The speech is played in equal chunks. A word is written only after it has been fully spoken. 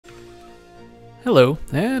Hello,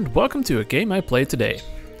 and welcome to a game I played today.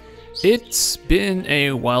 It's been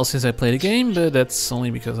a while since I played a game, but that's only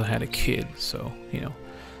because I had a kid, so, you know,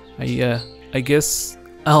 I guess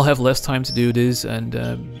I'll have less time to do this, and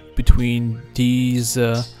between these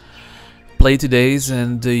play todays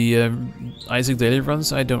and the Isaac daily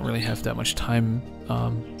runs, I don't really have that much time,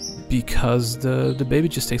 because the baby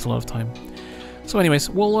just takes a lot of time. So anyways,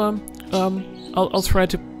 I'll try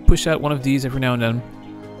to push out one of these every now and then.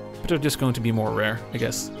 But they're just going to be more rare, I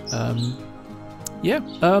guess.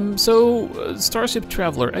 Starship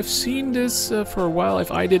Traveller. I've seen this for a while.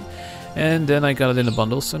 I've eyed it, and then I got it in a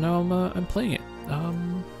bundle, so now I'm playing it.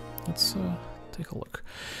 Let's take a look.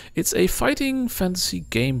 It's a fighting fantasy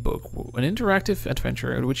game book, an interactive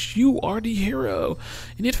adventure in which you are the hero.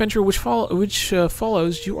 In the adventure which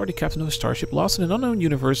follows, you are the captain of a starship lost in an unknown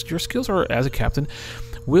universe. Your skills as a captain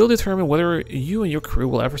will determine whether you and your crew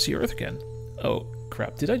will ever see Earth again. Oh.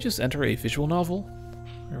 Crap, did I just enter a visual novel?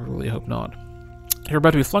 I really hope not. You're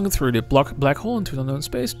about to be flung through the black hole into unknown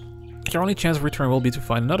space. Your only chance of return will be to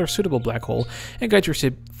find another suitable black hole and guide your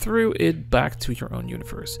ship through it back to your own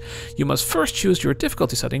universe. You must first choose your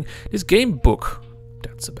difficulty setting. This game book,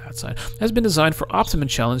 that's a bad sign, has been designed for optimum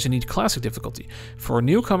challenge and need classic difficulty. For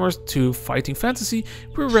newcomers to fighting fantasy,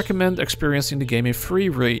 we recommend experiencing the game in free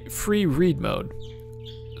read mode.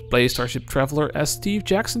 Play Starship Traveller as Steve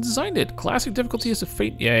Jackson designed it. Classic difficulty is a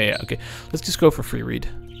fate. Yeah, okay. Let's just go for free read.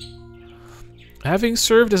 Having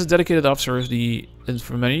served as a dedicated officer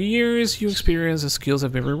for many years, your experience and skills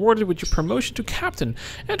have been rewarded with your promotion to captain.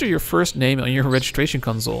 Enter your first name on your registration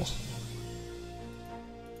console.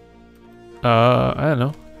 I don't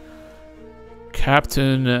know.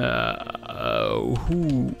 Captain,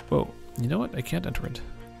 who? Oh, you know what? I can't enter it.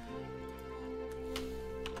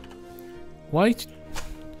 Why?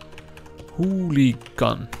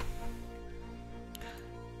 Hooligan.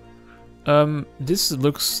 This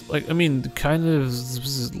looks like, I mean, kind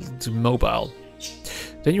of mobile.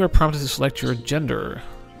 Then you are prompted to select your gender.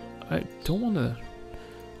 I don't want to.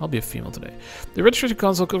 I'll be a female today. The registration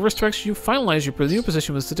console restricts you finalize your new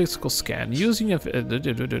position with statistical scan using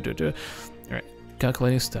Alright,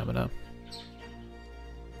 calculating stamina.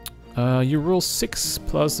 You roll 6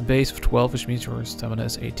 plus the base of 12, which means your stamina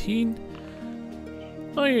is 18.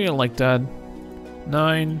 Oh, you're gonna like that.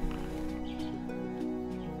 9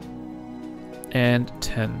 and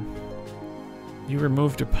 10. You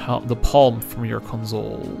removed the palm from your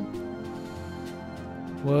console.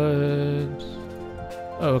 What?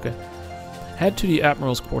 Oh, okay. Head to the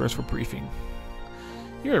Admiral's quarters for briefing.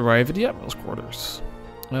 You arrive at the Admiral's quarters.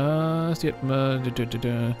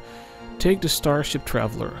 Take the Starship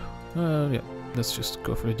Traveller. Yeah, let's just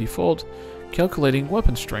go for the default. Calculating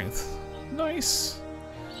weapon strength. Nice.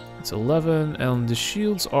 It's 11, and the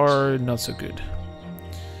shields are not so good.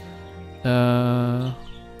 I'm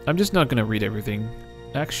just not gonna read everything.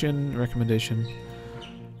 Action, recommendation,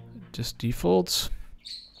 just defaults.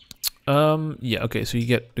 Yeah, okay, so you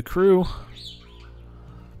get the crew.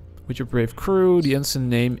 With your brave crew, the ensign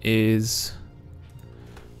name is...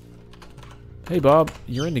 Hey Bob,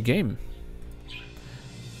 you're in the game.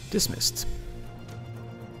 Dismissed.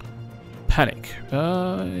 Panic. You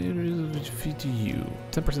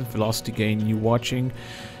 10% velocity gain. You watching.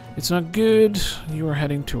 It's not good. You are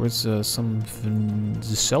heading towards some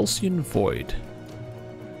Celsian void.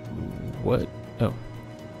 What? Oh.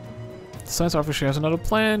 The science officer has another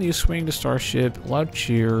plan. You swing the starship. Loud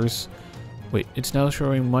cheers. Wait, it's now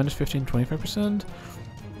showing minus 15, 25%.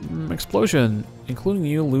 Explosion. Including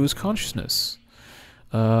you lose consciousness.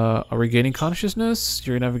 Are regaining consciousness?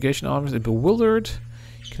 Your navigation arms is bewildered.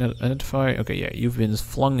 Can identify. Okay, yeah, you've been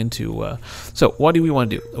flung into. So, what do we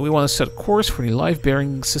want to do? We want to set course for the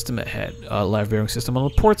life-bearing system ahead. Life-bearing system on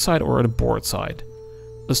the port side or the board side,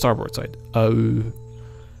 the starboard side.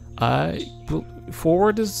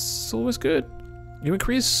 Forward is always good. You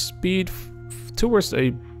increase speed towards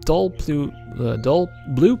a dull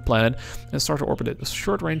blue planet and start to orbit it. The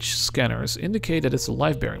short-range scanners indicate that it's a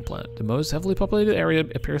life-bearing planet. The most heavily populated area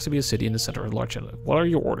appears to be a city in the center of a large island. What are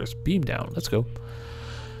your orders? Beam down. Let's go.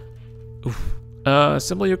 Oof.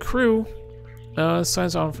 Assemble your crew.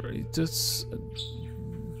 Signs on for just.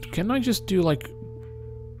 Can I just do like?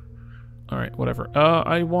 All right, whatever.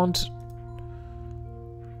 I want.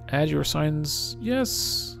 Add your signs.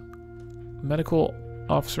 Yes. Medical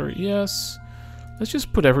officer. Yes. Let's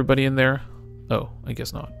just put everybody in there. Oh, I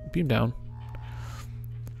guess not. Beam down.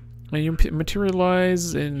 And you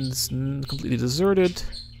materialize and completely deserted.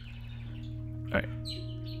 All right.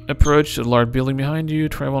 Approach the large building behind you.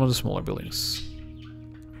 Try one of the smaller buildings.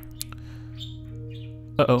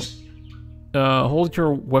 Uh-oh. Hold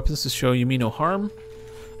your weapons to show you mean no harm.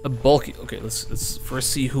 A bulky... Okay, let's first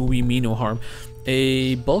see who we mean no harm.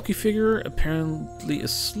 A bulky figure, apparently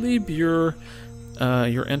asleep. Your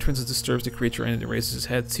entrance disturbs the creature and it raises its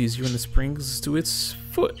head, sees you, and it springs to its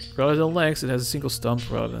foot. Rather than legs, it has a single stump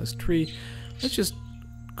rather than a tree. Let's just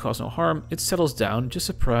cause no harm. It settles down, just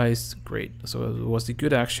surprised. Great. So it was the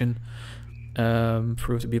good action.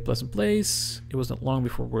 Proved to be a pleasant place. It was not long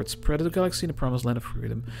before word spread of the galaxy in the promised land of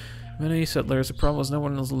freedom. Many settlers, the problem was no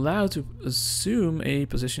one was allowed to assume a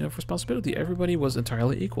position of responsibility. Everybody was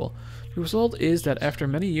entirely equal. The result is that after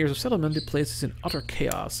many years of settlement, the place is in utter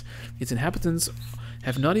chaos. Its inhabitants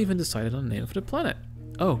have not even decided on a name for the planet.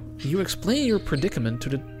 Oh, you explain your predicament to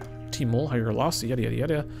the Timol, how you're lost, yada yada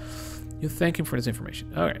yada. You thank him for this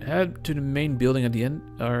information. Alright, head to the main building at the end.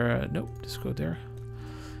 Or, nope, just go there.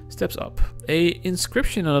 Steps up. A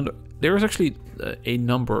inscription on... There is actually a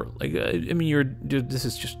number. Like, I mean, this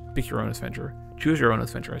is just pick your own adventure. Choose your own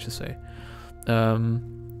adventure, I should say.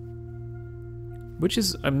 Which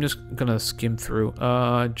is... I'm just gonna skim through.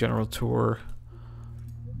 General tour.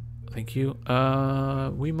 Thank you.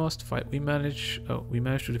 We must fight. We managed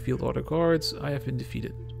to defeat all the guards. I have been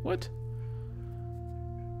defeated. What?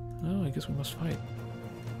 Oh, I guess we must fight.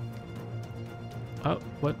 Oh,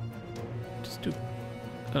 what? Just do...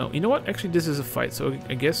 Oh, you know what? Actually, this is a fight, so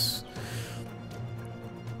I guess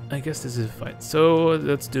this is a fight. So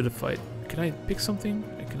let's do the fight. Can I pick something?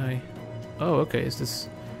 Can I... Oh, okay. Is this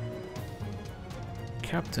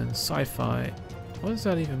Captain Sci-Fi? What does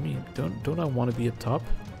that even mean? Don't I want to be a top?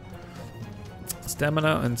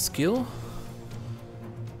 Stamina and skill.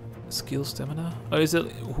 Skill, stamina. Oh, is that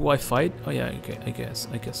who I fight? Oh yeah. Okay, I guess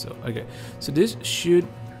so. Okay, so this should...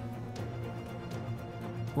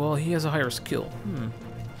 Well, he has a higher skill.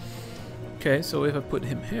 Okay, so if I put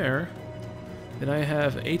him here, then I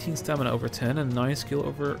have 18 stamina over 10 and 9 skill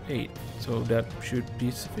over 8. So that should be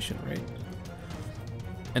sufficient, right?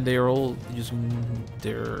 And they are all using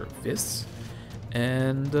their fists.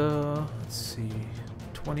 And let's see,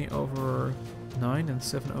 20 over 9 and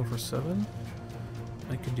 7 over 7.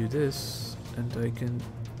 I can do this, and I can...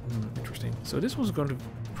 interesting. So this one's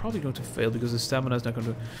probably going to fail because the stamina is not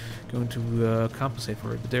going to compensate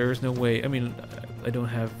for it. But there is no way. I mean, I don't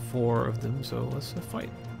have 4 of them, so let's fight.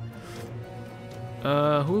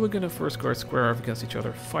 Hooligan and first guard square off against each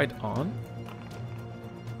other. Fight on.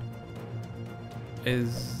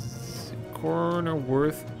 Is corner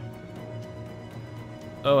worth...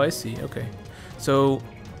 Oh, I see. Okay. So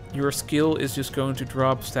your skill is just going to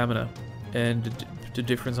drop stamina and the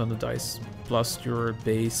difference on the dice plus your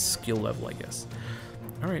base skill level, I guess.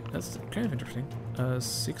 All right, that's kind of interesting.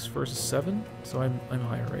 6 versus 7, so I'm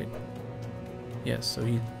higher, right? Yes. So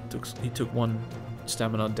he took 1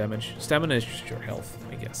 stamina damage. Stamina is just your health,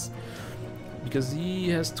 I guess. Because he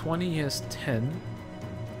has 20, he has 10.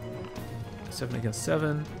 7 against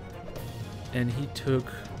 7, and he took...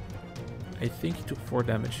 I think he took 4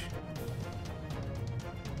 damage.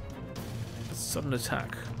 Sudden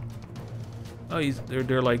attack. Oh,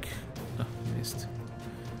 they're like... Oh, he missed.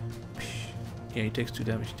 Yeah, he takes 2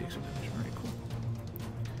 damage. Alright, cool.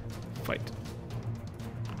 Fight.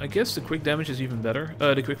 I guess the quick damage is even better.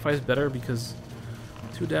 The quick fight is better because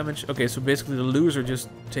 2 damage. Okay, so basically the loser just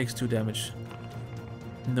takes 2 damage.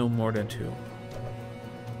 No more than 2.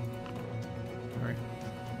 Alright.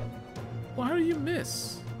 Well, how do you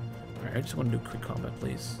miss? Alright, I just want to do quick combat,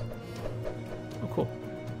 please. Oh, cool.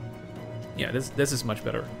 Yeah, this is much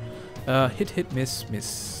better. Hit,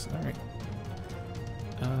 miss. Alright.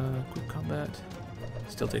 Quick combat.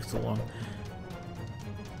 Still takes too long.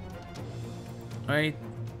 I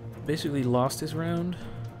basically lost this round.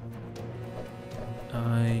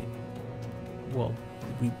 Well,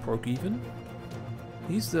 we broke even.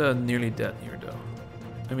 He's nearly dead here, though.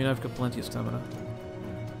 I mean, I've got plenty of stamina.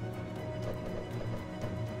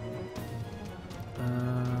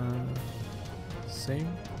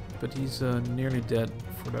 Same, but he's nearly dead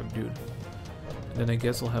for that dude. And then I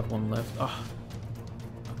guess I'll have 1 left. Ah,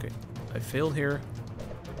 okay. I failed here.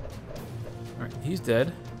 Alright, he's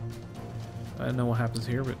dead. I don't know what happens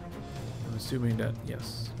here, but I'm assuming that,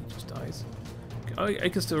 yes, he just dies. Okay, I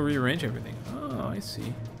can still rearrange everything. Oh, I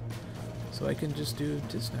see. So I can just do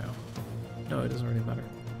this now. No, it doesn't really matter.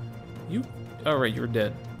 You... Oh, right, you're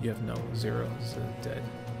dead. You have no 0. It's dead.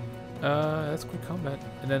 That's quick combat.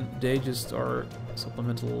 And then they just are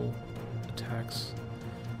supplemental attacks.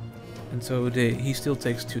 And so he still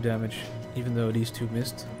takes 2 damage, even though these 2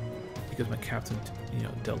 missed. Because my captain,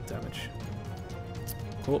 dealt damage.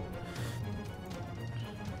 Cool.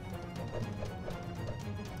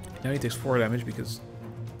 Now he takes 4 damage because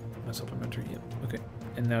my supplementary, yep, okay.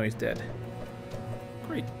 And now he's dead.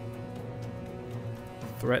 Great.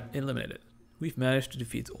 Threat eliminated. We've managed to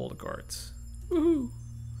defeat all the guards. Woohoo!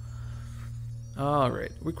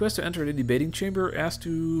 Alright. Request to enter the debating chamber. Ask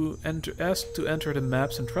to enter the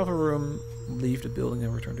maps and travel room. Leave the building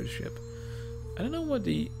and return to the ship. I don't know what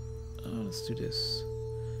the... let's do this.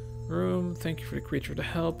 Room. Thank you for the creature to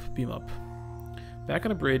help. Beam up. Back on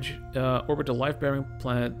the bridge. Orbit the life-bearing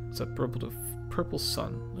planet. Set purple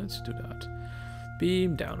sun. Let's do that.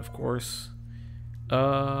 Beam down, of course.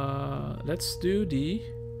 Let's do the...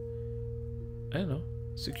 I don't know.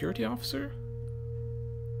 Security officer?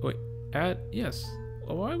 Wait. Yes.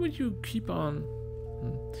 Why would you keep on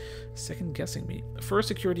second guessing me? First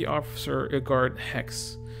security officer, a guard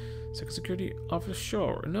Hex. Second security officer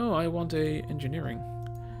Shaw. No, I want a engineering.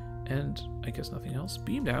 And I guess nothing else.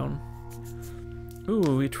 Beam down.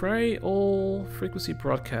 Ooh, we try all frequency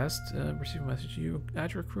broadcast. Receive a message. You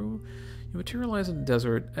add your crew. You materialize in the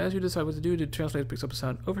desert. As you decide what to do, the translator picks up a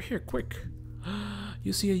sound. Over here, quick.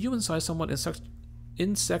 You see a human-sized, somewhat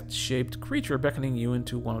insect-shaped creature beckoning you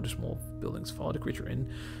into one of the small buildings. Follow the creature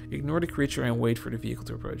in. Ignore the creature and wait for the vehicle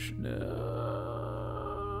to approach. No,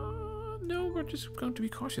 we're just going to be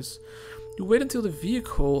cautious. You wait until the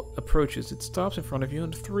vehicle approaches. It stops in front of you,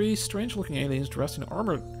 and three strange-looking aliens dressed in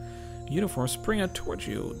armored uniforms spring out towards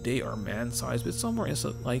you. They are man-sized, but some more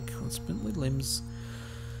insect-like, with spindly limbs.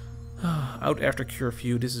 Out after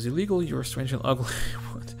curfew. This is illegal. You're strange and ugly.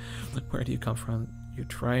 What? Where do you come from? You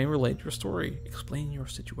try and relate your story. Explain your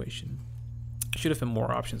situation. Should have been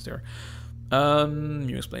more options there.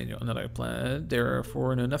 You explain another plan.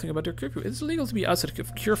 Therefore, know nothing about their curfew. It's illegal to be outside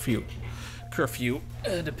of curfew.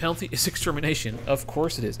 The penalty is extermination. Of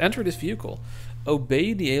course it is. Enter this vehicle.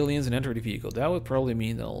 Obey the aliens and enter the vehicle. That would probably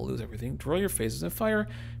mean that I'll lose everything. Draw your faces and fire.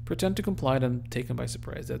 Pretend to comply and take them by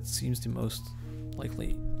surprise. That seems the most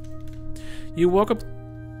likely. You walk up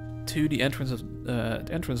to the entrance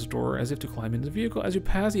door as if to climb into the vehicle. As you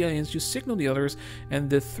pass the aliens, you signal the others, and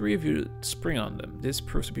the three of you spring on them. This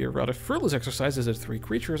proves to be a rather fruitless exercise, as the three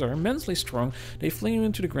creatures are immensely strong. They fling you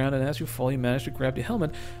into the ground, and as you fall, you manage to grab the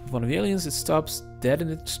helmet of one of the aliens. It stops dead in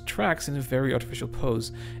its tracks in a very artificial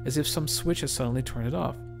pose, as if some switch has suddenly turned it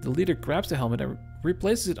off. The leader grabs the helmet and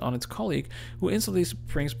replaces it on its colleague, who instantly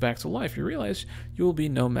springs back to life. You realize you will be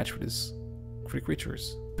no match for the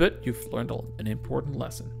creatures, but you've learned an important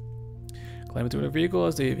lesson. Climb into the vehicle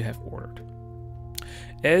as they have ordered.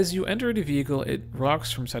 As you enter the vehicle, it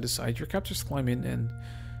rocks from side to side. Your captors climb in and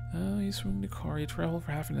you swing the car. You travel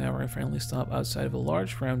for half an hour and finally stop outside of a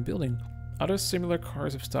large round building. Other similar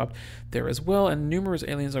cars have stopped there as well, and numerous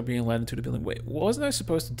aliens are being led into the building. Wait, wasn't I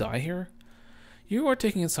supposed to die here? You are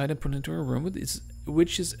taken inside and put into a room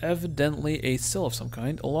which is evidently a cell of some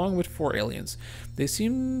kind, along with 4 aliens. They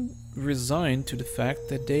seem resigned to the fact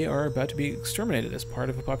that they are about to be exterminated as part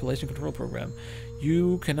of a population control program.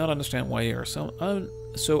 You cannot understand why they are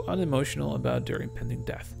so unemotional about their impending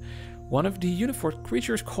death. One of the uniformed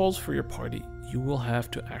creatures calls for your party. You will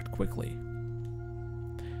have to act quickly.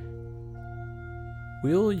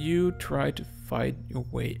 Will you try to fight your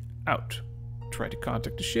way out? Try to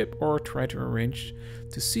contact the ship, or try to arrange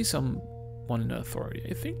to see someone in authority?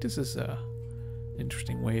 I think this is an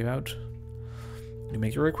interesting way out. You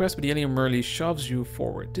make your request, but the alien merely shoves you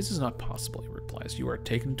forward. This is not possible, he replies. You are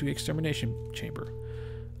taken to the extermination chamber.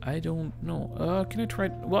 I don't know. Can I try?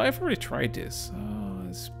 Well, I've already tried this.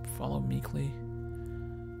 Let's follow meekly.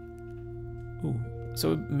 Ooh.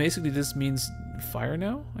 So basically this means fire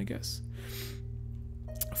now, I guess.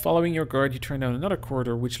 Following your guard, you turn down another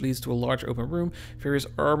corridor, which leads to a large open room. Various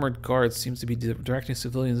armored guards seem to be directing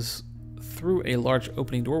civilians through a large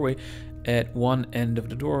opening doorway. At one end of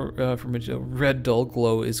the door, from which a red dull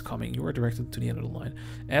glow is coming. You are directed to the end of the line.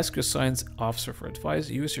 Ask your science officer for advice.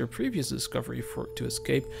 Use your previous discovery to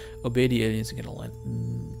escape. Obey the aliens and get a line.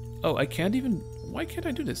 Oh, I can't even... Why can't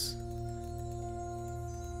I do this?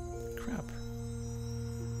 Crap.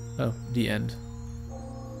 Oh, the end.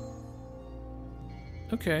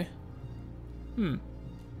 Okay.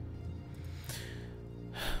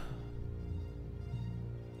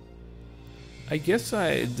 I guess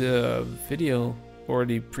the video or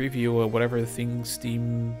the preview or whatever the thing,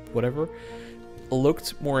 Steam, whatever,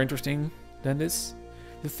 looked more interesting than this.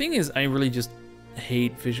 The thing is, I really just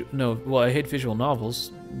hate I hate visual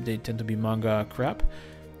novels. They tend to be manga crap.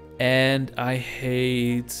 And I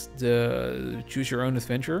hate the choose your own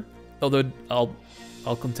adventure. Although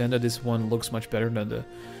I'll contend that this one looks much better than the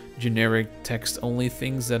generic text-only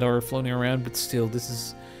things that are floating around, but still, this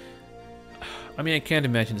is... I mean, I can't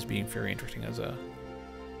imagine this being very interesting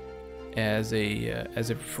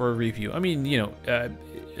for a review. I mean, you know,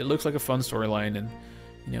 it looks like a fun storyline, and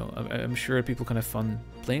you know, I'm sure people can have fun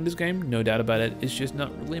playing this game, no doubt about it. It's just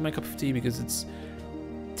not really my cup of tea because it's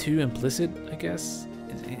too implicit, I guess,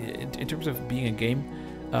 in terms of being a game.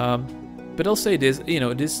 But I'll say this, you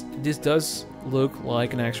know, this does look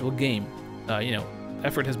like an actual game. You know,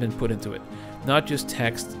 effort has been put into it. Not just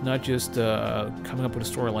text, not just coming up with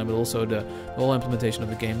a storyline, but also the whole implementation of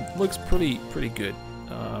the game looks pretty good.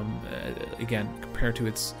 Again, compared to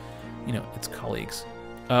its, you know, its colleagues.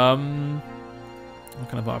 What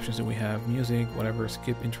kind of options do we have? Music, whatever,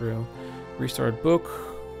 skip intro, restart book.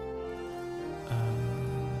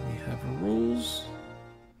 We have rules.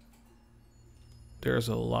 There's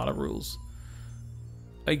a lot of rules.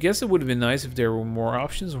 I guess it would have been nice if there were more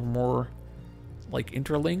options or more, like,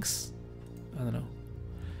 interlinks. I don't know.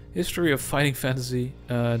 History of fighting fantasy.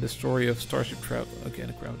 The story of Starship Traveller. Okay,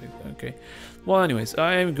 the grounding. Okay. Well, anyways,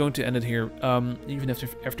 I am going to end it here, even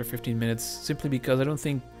after 15 minutes, simply because I don't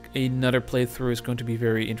think another playthrough is going to be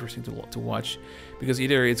very interesting to watch, because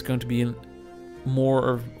either it's going to be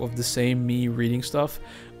more of the same me reading stuff,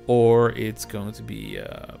 or it's going to be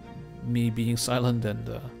me being silent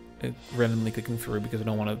and randomly clicking through, because I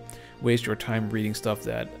don't want to waste your time reading stuff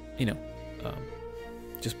that, you know,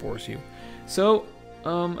 just bores you. So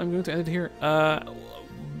I'm going to end it here.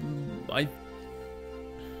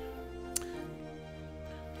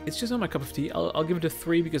 It's just not my cup of tea. I'll give it a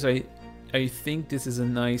 3 because I think this is a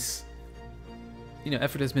nice, you know,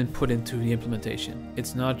 effort has been put into the implementation.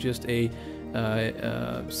 It's not just a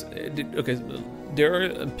okay. There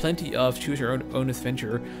are plenty of choose your own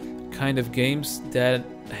adventure kind of games that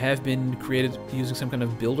have been created using some kind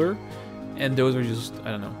of builder, and those are just,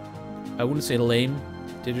 I don't know, I wouldn't say lame.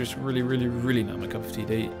 They're just really not my cup of tea.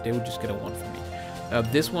 They would just get a 1 from me.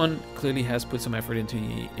 This one clearly has put some effort into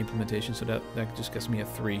the implementation, so that just gets me a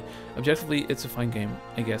 3. Objectively, it's a fine game,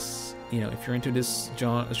 I guess. You know, if you're into this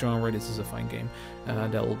genre, this is a fine game.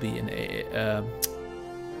 That will be a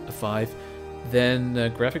 5.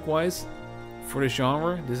 Then graphic-wise, for the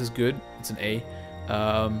genre, this is good. It's an A.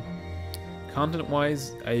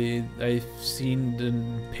 Content-wise, I've seen the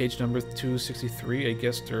page number 263. I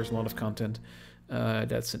guess there's a lot of content.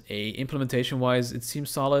 That's an A. Implementation-wise, it seems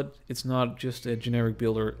solid. It's not just a generic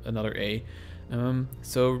builder, another A.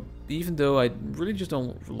 So even though I really just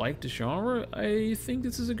don't like the genre, I think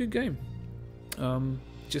this is a good game.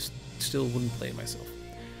 Just still wouldn't play it myself.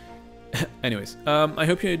 Anyways, I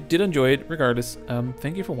hope you did enjoy it regardless.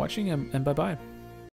 Thank you for watching, and bye-bye.